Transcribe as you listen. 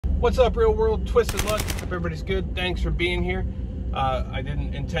What's up, real world? Twisted Luck. Hope everybody's good. Thanks for being here. I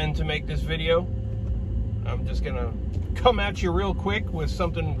didn't intend to make this video. I'm just gonna come at you real quick with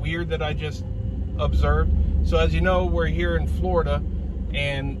something weird that I just observed. So as you know, we're here in Florida,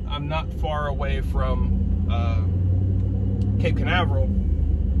 and I'm not far away from Cape Canaveral.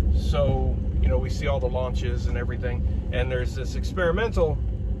 So, you know, we see all the launches and everything. And there's this experimental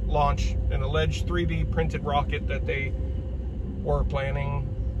launch, an alleged 3D printed rocket that they are planning,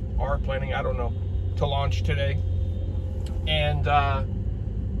 I don't know, to launch today. And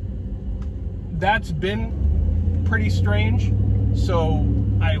that's been pretty strange. So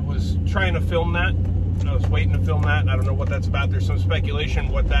I was trying to film that. I was waiting to film that. I don't know what that's about. There's some speculation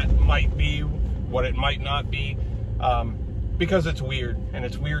what that might be, what it might not be, because it's weird, and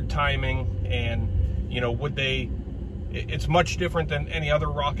it's weird timing. And, you know, it's much different than any other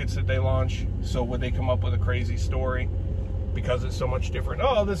rockets that they launch. So would they come up with a crazy story because it's so much different?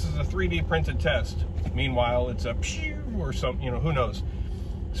 Oh, this is a 3D printed test. Meanwhile, it's a pew or something, you know, who knows?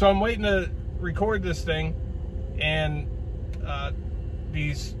 So I'm waiting to record this thing, and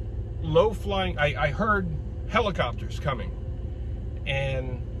these low flying, I heard helicopters coming.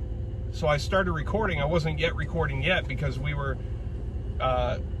 And so I started recording. I wasn't yet recording yet because we were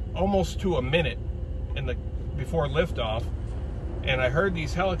almost to a minute before liftoff, and I heard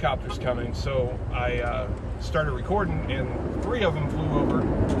these helicopters coming. So I started recording, and 3 of them flew over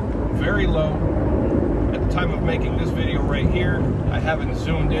very low. At the time of making this video right here, I haven't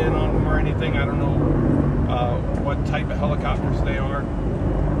zoomed in on them or anything. I don't know what type of helicopters they are,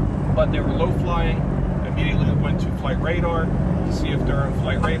 but they were low flying. Immediately went to flight radar to see if they're on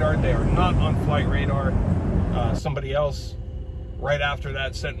flight radar. They are not on flight radar. Somebody else right after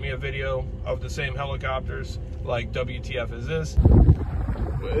that sent me a video of the same helicopters, like, WTF is this?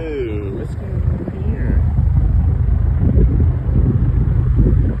 Whoa, what's going on here?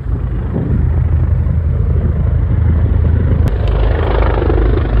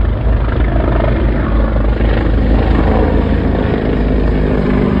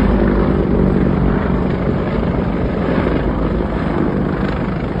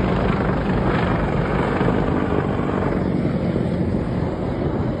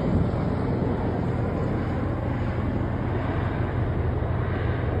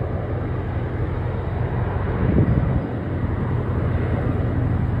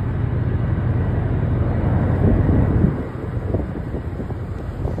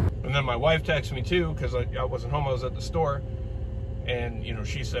 My wife texted me too, because I wasn't home, I was at the store, and, you know,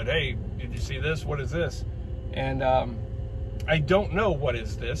 she said, hey, did you see this? What is this? And I don't know what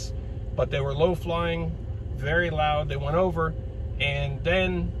is this, but they were low flying, very loud. They went over, and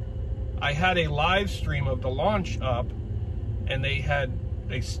then I had a live stream of the launch up, and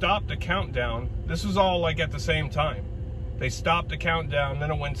they stopped the countdown. This was all like at the same time. They stopped the countdown, then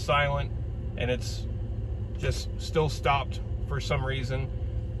it went silent, and it's just still stopped for some reason.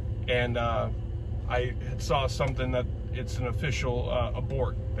 And I saw something that it's an official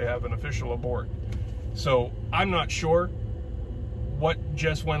abort. They have an official abort. So I'm not sure what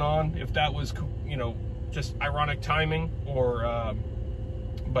just went on, if that was, you know, just ironic timing, or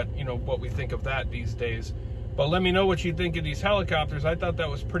but, you know, what we think of that these days. But let me know what you think of these helicopters. I thought that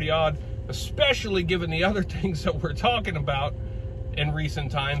was pretty odd, especially given the other things that we're talking about in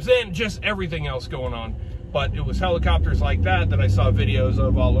recent times and just everything else going on. But it was helicopters like that I saw videos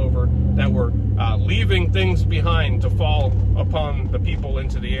of all over that were leaving things behind to fall upon the people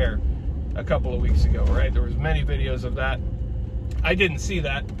into the air a couple of weeks ago, right? There was many videos of that. I didn't see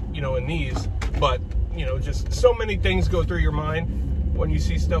that, you know, in these, but, you know, just so many things go through your mind when you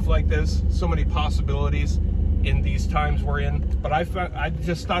see stuff like this. So many possibilities in these times we're in. But I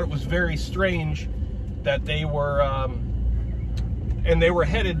just thought it was very strange that they were and they were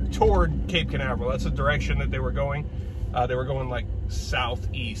headed toward Cape Canaveral. That's the direction that they were going. They were going like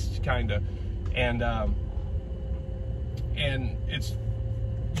southeast, kind of. And it's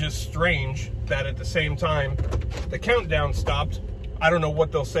just strange that at the same time the countdown stopped. I don't know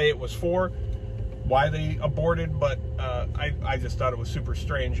what they'll say it was for, why they aborted, but I just thought it was super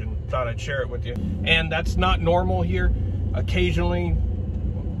strange and thought I'd share it with you. And that's not normal here. Occasionally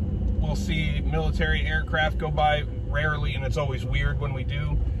we'll see military aircraft go by, rarely, and it's always weird when we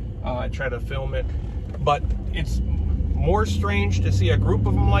do. I try to film it, but it's more strange to see a group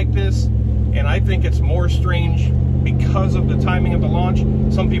of them like this, and I think it's more strange because of the timing of the launch.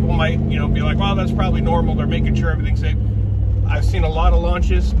 Some people might, you know, be like, well, that's probably normal, they're making sure everything's safe. I've seen a lot of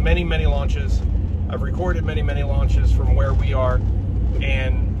launches, many launches. I've recorded many launches from where we are,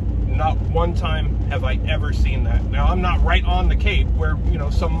 and not one time have I ever seen that. Now, I'm not right on the Cape, where, you know,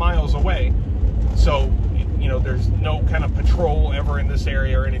 some miles away, so you know, there's no kind of patrol ever in this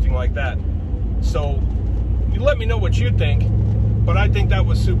area or anything like that. So you let me know what you think, but I think that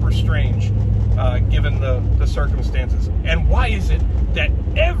was super strange, given the circumstances. And why is it that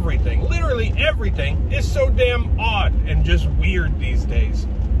everything, literally everything, is so damn odd and just weird these days?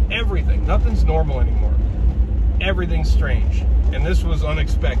 Everything. Nothing's normal anymore. Everything's strange. And this was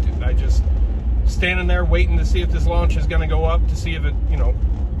unexpected. I just standing there waiting to see if this launch is going to go up, to see if it, you know,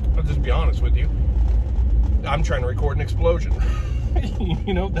 I'll just be honest with you, I'm trying to record an explosion.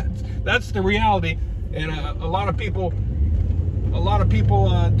 You know, that's the reality. And a lot of people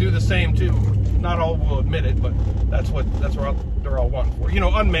do the same too. Not all will admit it, but that's what they're all wanting for. You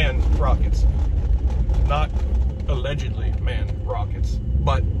know, unmanned rockets, not allegedly manned rockets.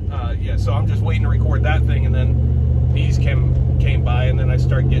 But yeah, so I'm just waiting to record that thing, and then these came by, and then I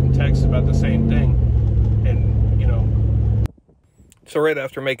start getting texts about the same thing, and you know. So right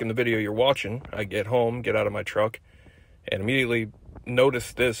after making the video you're watching, I get home, get out of my truck, and immediately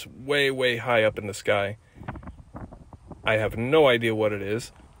notice this way high up in the sky. I have no idea what it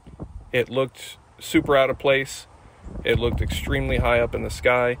is. It looked super out of place. It looked extremely high up in the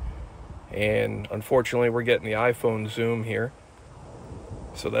sky, and unfortunately we're getting the iPhone zoom here,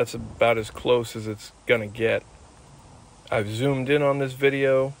 so that's about as close as it's gonna get. I've zoomed in on this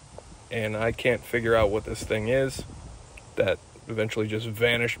video and I can't figure out what this thing is that eventually just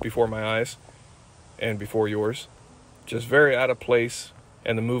vanished before my eyes and before yours. Just very out of place,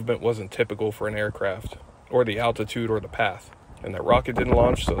 and the movement wasn't typical for an aircraft, or the altitude or the path. And that rocket didn't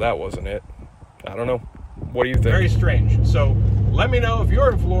launch, so that wasn't it. I don't know. What do you think? Very strange. So let me know if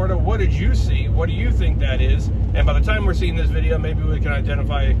you're in Florida, what did you see? What do you think that is? And by the time we're seeing this video, maybe we can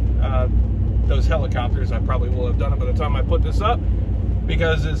identify those helicopters. I probably will have done it by the time I put this up,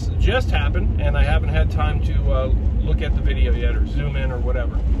 because this just happened and I haven't had time to look at the video yet, or zoom in or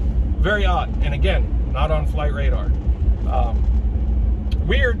whatever. Very odd. And again, not on flight radar.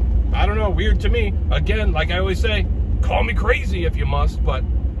 Weird. I don't know, weird to me. Again, like I always say, call me crazy if you must, but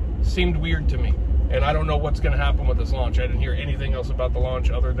seemed weird to me. And I don't know what's going to happen with this launch. I didn't hear anything else about the launch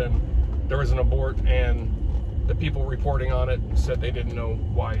other than there was an abort, and the people reporting on it said they didn't know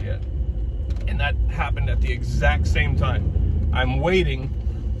why yet. And that happened at the exact same time. I'm waiting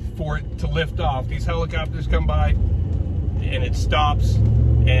for it to lift off. These helicopters come by and it stops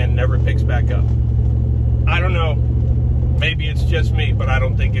and never picks back up. I don't know. Maybe it's just me, but I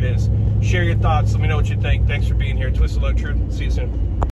don't think it is. Share your thoughts. Let me know what you think. Thanks for being here. Twisted Luck Truth. See you soon.